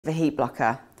the heat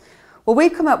blocker? Well,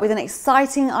 we've come up with an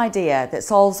exciting idea that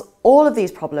solves all of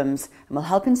these problems and will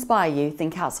help inspire you to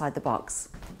think outside the box.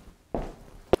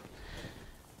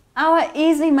 Our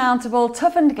easily mountable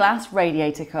toughened glass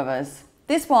radiator covers.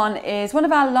 This one is one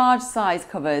of our large size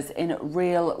covers in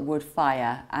real wood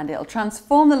fire, and it'll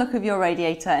transform the look of your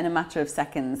radiator in a matter of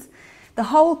seconds. The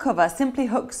whole cover simply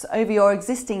hooks over your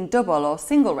existing double or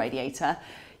single radiator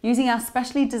using our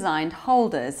specially designed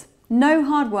holders. No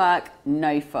hard work,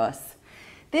 no fuss.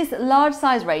 This large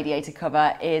size radiator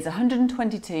cover is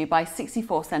 122 by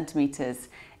 64 centimetres.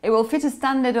 It will fit a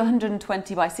standard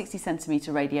 120 by 60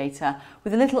 centimetre radiator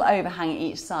with a little overhang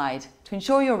each side to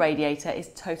ensure your radiator is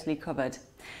totally covered.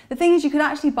 The thing is, you could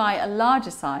actually buy a larger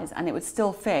size and it would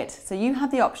still fit, so you have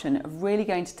the option of really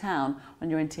going to town on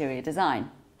your interior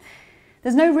design.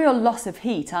 There's no real loss of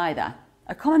heat either.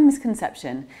 A common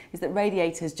misconception is that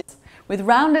radiators just with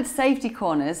rounded safety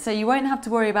corners, so you won't have to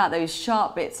worry about those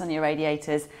sharp bits on your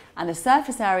radiators, and a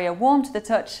surface area warm to the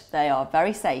touch, they are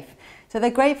very safe. So they're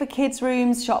great for kids'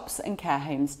 rooms, shops and care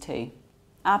homes too.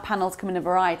 Our panels come in a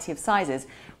variety of sizes,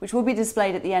 which will be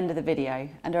displayed at the end of the video,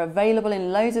 and are available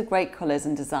in loads of great colours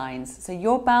and designs, so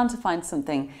you're bound to find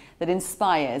something that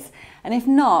inspires. And if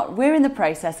not, we're in the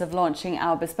process of launching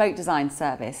our bespoke design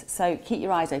service, so keep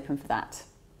your eyes open for that.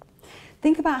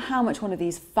 Think about how much one of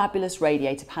these fabulous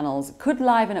radiator panels could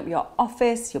liven up your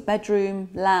office, your bedroom,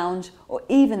 lounge, or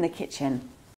even the kitchen.